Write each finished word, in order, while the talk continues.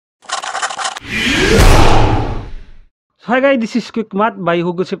So hi guys, this is Quick Math by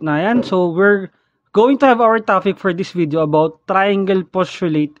SIPNAYAN. So we're going to have our topic for this video about triangle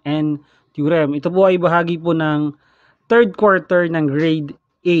postulate and theorem. Ito po ay bahagi po ng third quarter ng grade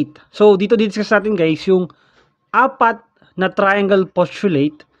 8. So dito discuss natin guys yung apat na triangle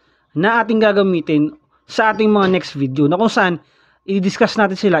postulate na ating gagamitin sa ating mga next video na kung saan i-discuss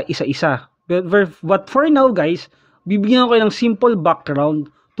natin sila isa-isa. But for now guys, bibigyan ko kayo ng simple background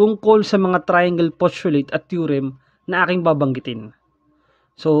tungkol sa mga triangle postulate at theorem na aking babanggitin.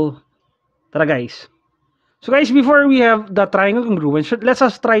 So, tara guys. So guys, before we have the triangle congruence, let's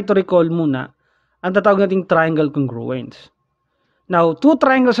us try to recall muna ang tatawag nating triangle congruence. Now, two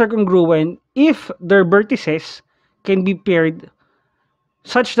triangles are congruent if their vertices can be paired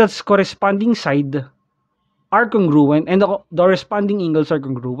such that corresponding side are congruent and the corresponding angles are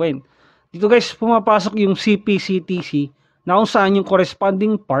congruent. Dito guys, pumapasok yung CP-CTC na kung saan yung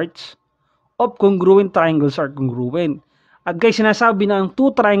corresponding parts of congruent triangles are congruent. At guys, sinasabi na ang two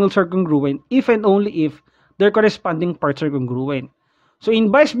triangles are congruent if and only if their corresponding parts are congruent. So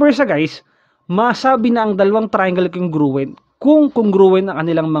in vice versa guys, masabi na ang dalawang triangle congruent kung congruent ang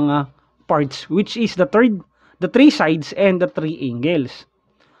kanilang mga parts, which is the three sides and the three angles.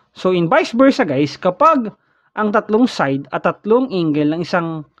 So in vice versa guys, kapag ang tatlong side at tatlong angle ng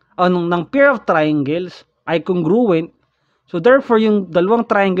isang ng pair of triangles ay congruent, so therefore, yung dalawang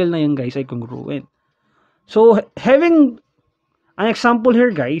triangle na yun guys ay congruent. So, having an example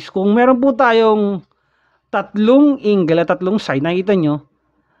here guys, kung meron po tayong tatlong angle at tatlong side, nakita nyo,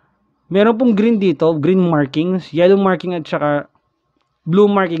 meron pong green dito, green markings, yellow marking at saka blue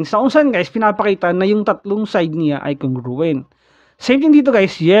markings. So, kung saan guys, pinapakita na yung tatlong side niya ay congruent. Same thing dito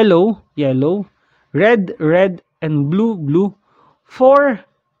guys, yellow, yellow, red, red, and blue, blue for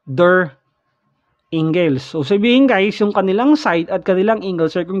their angles. So, sabihin guys, yung kanilang side at kanilang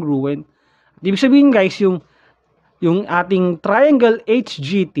angles are congruent. Ibig sabihin guys, yung ating triangle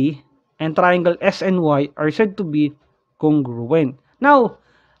HGT and triangle SNY are said to be congruent. Now,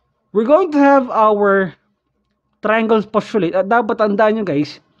 we're going to have our triangle postulate at dapat tandaan nyo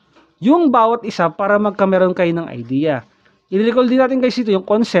guys, yung bawat isa para magkameron kayo ng idea. I-recall din natin guys ito yung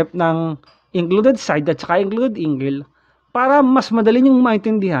concept ng included side at saka included angle para mas madali nyong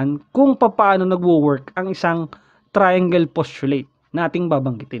maintindihan kung paano nagwo-work ang isang triangle postulate na ating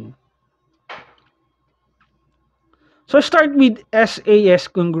babanggitin. So, start with SAS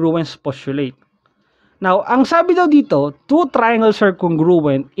Congruence Postulate. Now, ang sabi daw dito, two triangles are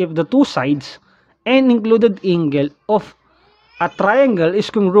congruent if the two sides and included angle of a triangle is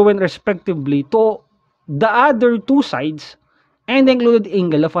congruent respectively to the other two sides and the included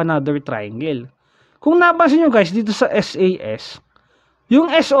angle of another triangle. Kung napansin nyo guys, dito sa SAS,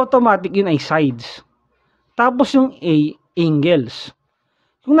 yung S automatic yun ay sides. Tapos yung A, angles.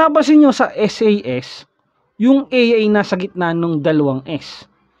 Kung napansin nyo sa SAS, yung A ay nasa gitna ng dalawang S.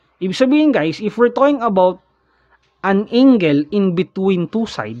 Ibig sabihin guys, if we're talking about an angle in between two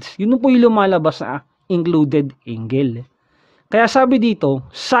sides, yun po yung lumalabas na included angle. Kaya sabi dito,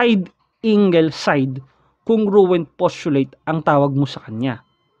 side, angle, side, congruent postulate ang tawag mo sa kanya.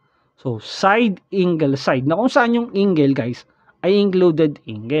 So, side, angle, side. Na kung saan yung angle, guys, ay included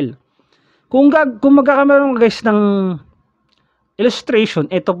angle. Kung magkakameron guys ng illustration,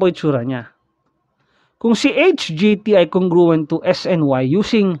 ito po itsura niya. Kung si HGT ay congruent to SNY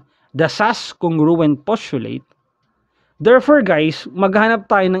using the SAS Congruent Postulate, therefore, guys, maghanap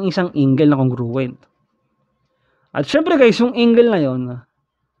tayo ng isang angle na congruent. At syempre, guys, yung angle na yon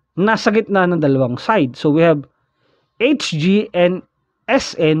nasa gitna ng dalawang side. So, we have HG and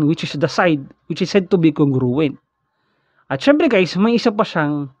SN, which is the side which is said to be congruent. At syempre guys, may isa pa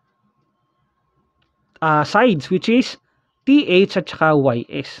siyang sides which is TH at saka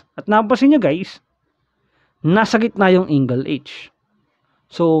YS. At napansin nyo guys, nasa gitna yung angle H.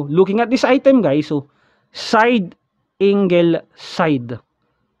 So, looking at this item guys, so side, angle, side.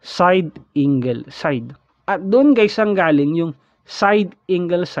 Side, angle, side. At doon guys ang galing yung side,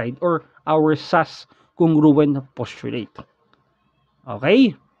 angle, side or our SAS congruent postulate.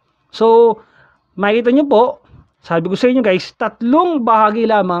 Okay? So, makikita nyo po, sabi ko sa inyo guys, tatlong bahagi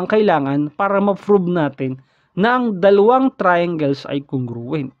lamang ang kailangan para ma-prove natin na ang dalawang triangles ay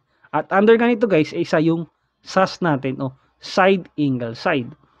congruent. At under ganito guys, isa yung SAS natin o side, angle,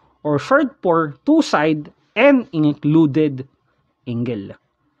 side. Or short for two side and included angle.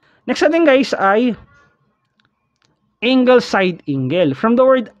 Next natin guys ay angle, side, angle. From the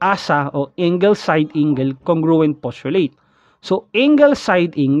word ASA o angle, side, angle, congruent postulate. So, angle,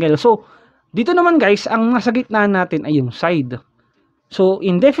 side, angle. So, dito naman guys, ang nasa gitna natin ay yung side. So,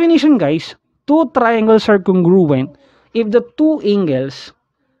 in definition guys, two triangles are congruent if the two angles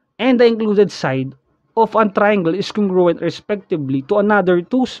and the included side of a triangle is congruent respectively to another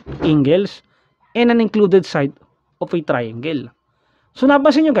two angles and an included side of a triangle. So,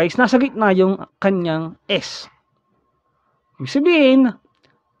 napansin nyo guys, nasa gitna yung kanyang S. Ibig sabihin,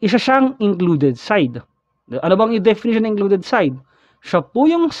 isa siyang included side. Ano bang yung definition ng included side? Siya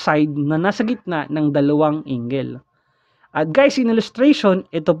po yung side na nasa gitna ng dalawang angle. At guys, in illustration,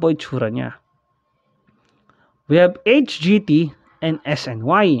 ito po itsura niya. We have HGT and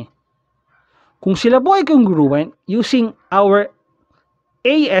SNY. Kung sila po ay congruent using our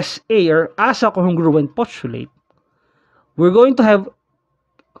ASA or ASA Congruence Postulate, we're going to have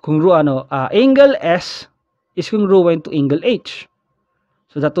angle S is congruent to angle H.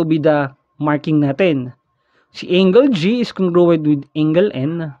 So that will be the marking natin. Si angle G is congruent with angle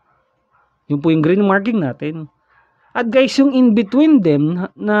N. Yung po yung green marking natin. At guys, yung in between them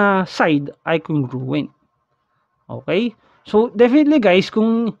na side ay congruent. Okay? So definitely guys,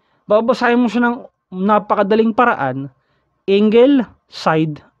 kung babasahin mo siya ng napakadaling paraan, angle,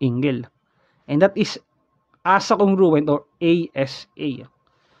 side, angle. And that is ASA congruent or ASA.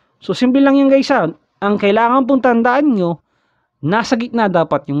 So, simple lang yun guys ha. Ang kailangan pong tandaan nyo, nasa gitna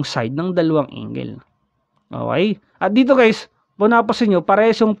dapat yung side ng dalawang angle. Okay? At dito guys, kung napasin nyo,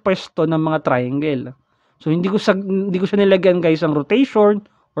 parehas yung pwesto ng mga triangle. So, hindi ko siya nilagyan guys ang rotation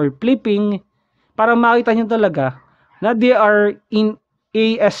or flipping para makita nyo talaga na they are in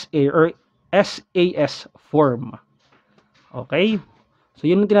ASA or SAS form. Okay? So,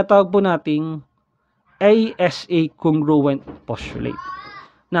 yun yung tinatawag po nating ASA Congruent Postulate.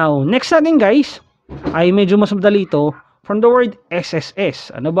 Now, next natin guys, ay medyo mas madali ito from the word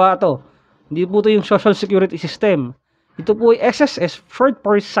SSS. Ano ba ito? Hindi po ito yung Social Security System. Ito po ay SSS, short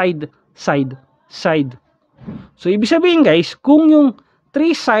for side, side, side. So, ibig sabihin guys, kung yung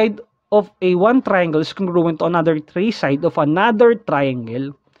three side of a one triangle is congruent to another three side of another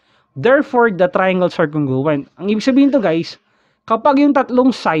triangle, therefore, the triangles are congruent. Ang ibig sabihin to guys, kapag yung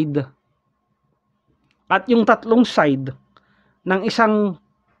tatlong side at yung tatlong side ng isang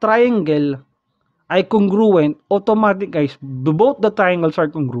triangle ay congruent, automatic guys, both the triangles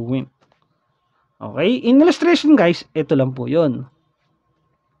are congruent. Okay? In illustration guys, ito lang po yun.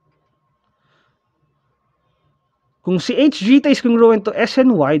 Kung si HG is congruent to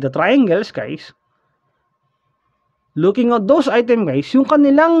SNY, the triangles guys, looking at those items guys, yung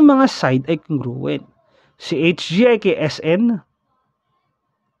kanilang mga side ay congruent. Si HG ay kay SN.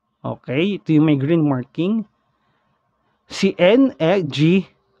 Okay, ito yung may green marking. Si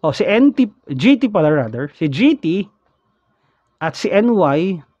si GT pala rather, si GT at si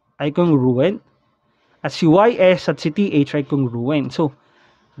NY ay congruent. At si YS at si TH ay congruent. So,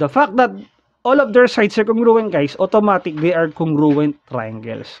 the fact that all of their sides are congruent guys, automatic they are congruent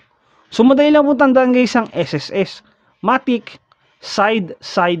triangles. So, madali lang po tandaan guys ang SSS. Matic, side,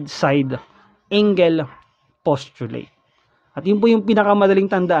 side, side, angle, postulate. At yun po yung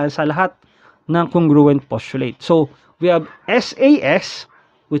pinakamadaling tandaan sa lahat ng congruent postulate. So, we have SAS,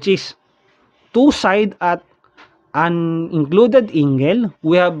 which is two side at an included angle.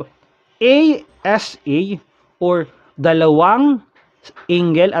 We have ASA, or dalawang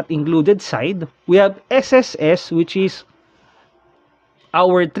angle at included side. We have SSS, which is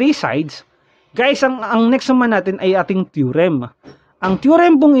our three sides. Guys, ang next naman natin ay ating theorem. Ang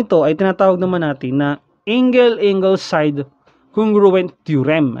theorem pong ito ay tinatawag naman natin na angle side congruent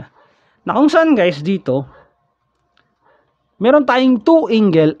theorem. Na kung saan guys dito, meron tayong two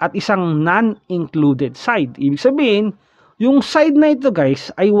angle at isang non-included side. Ibig sabihin, yung side na ito guys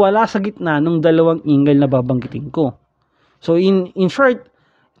ay wala sa gitna ng dalawang angle na babanggitin ko. So in short,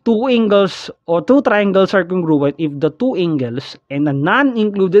 two angles or two triangles are congruent if the two angles and a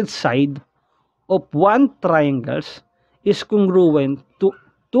non-included side of one triangles is congruent to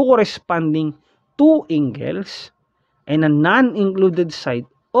two corresponding two angles and a non-included side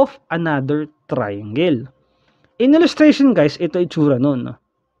of another triangle. In illustration guys, ito itsura nun.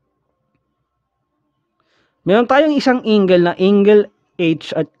 Meron tayong isang angle na angle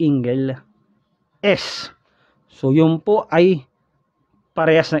H at angle S. So yung po ay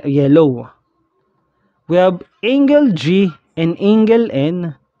parehas na yellow. We have angle G and angle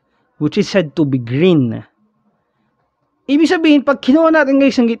N, which is said to be green. Ibig sabihin, pag kinuha natin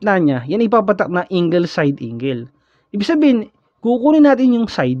guys ang gitna niya, yan ipapatak na angle side angle. Ibig sabihin, kukunin natin yung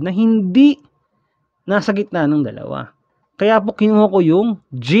side na hindi nasa gitna ng dalawa. Kaya po kinuha ko yung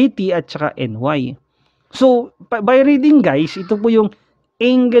GT at saka NY. So, by reading guys, ito po yung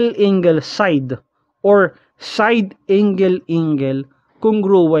angle side or side angle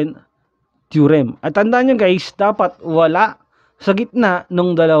congruent theorem. At tandaan nyo guys, dapat wala sa gitna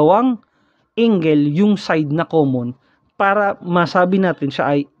ng dalawang angle yung side na common para masabi natin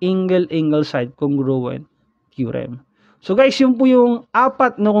siya ay angle-angle side congruent theorem. So guys, yun po yung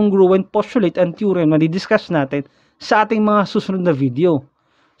apat na congruent postulate and theorem na di-discuss natin sa ating mga susunod na video.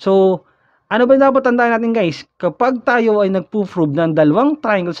 So, ano ba dapat tandaan natin guys? Kapag tayo ay nagpo-prove ng dalawang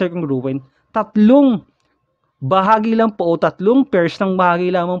triangles are congruent, tatlong bahagi lang po o tatlong pairs ng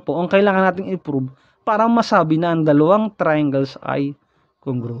bahagi lamang po ang kailangan nating i-prove para masabi na ang dalawang triangles ay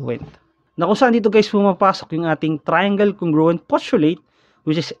congruent. Na kung saan dito guys pumapasok yung ating triangle congruent postulate,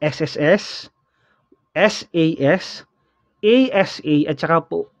 which is SSS, SAS, ASA at saka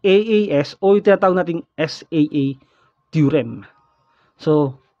po AAS o yung tinatawag nating SAA Theorem.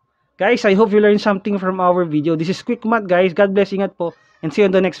 So guys, I hope you learned something from our video. This is Quick Math guys. God bless, ingat po, and see you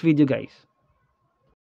on the next video guys.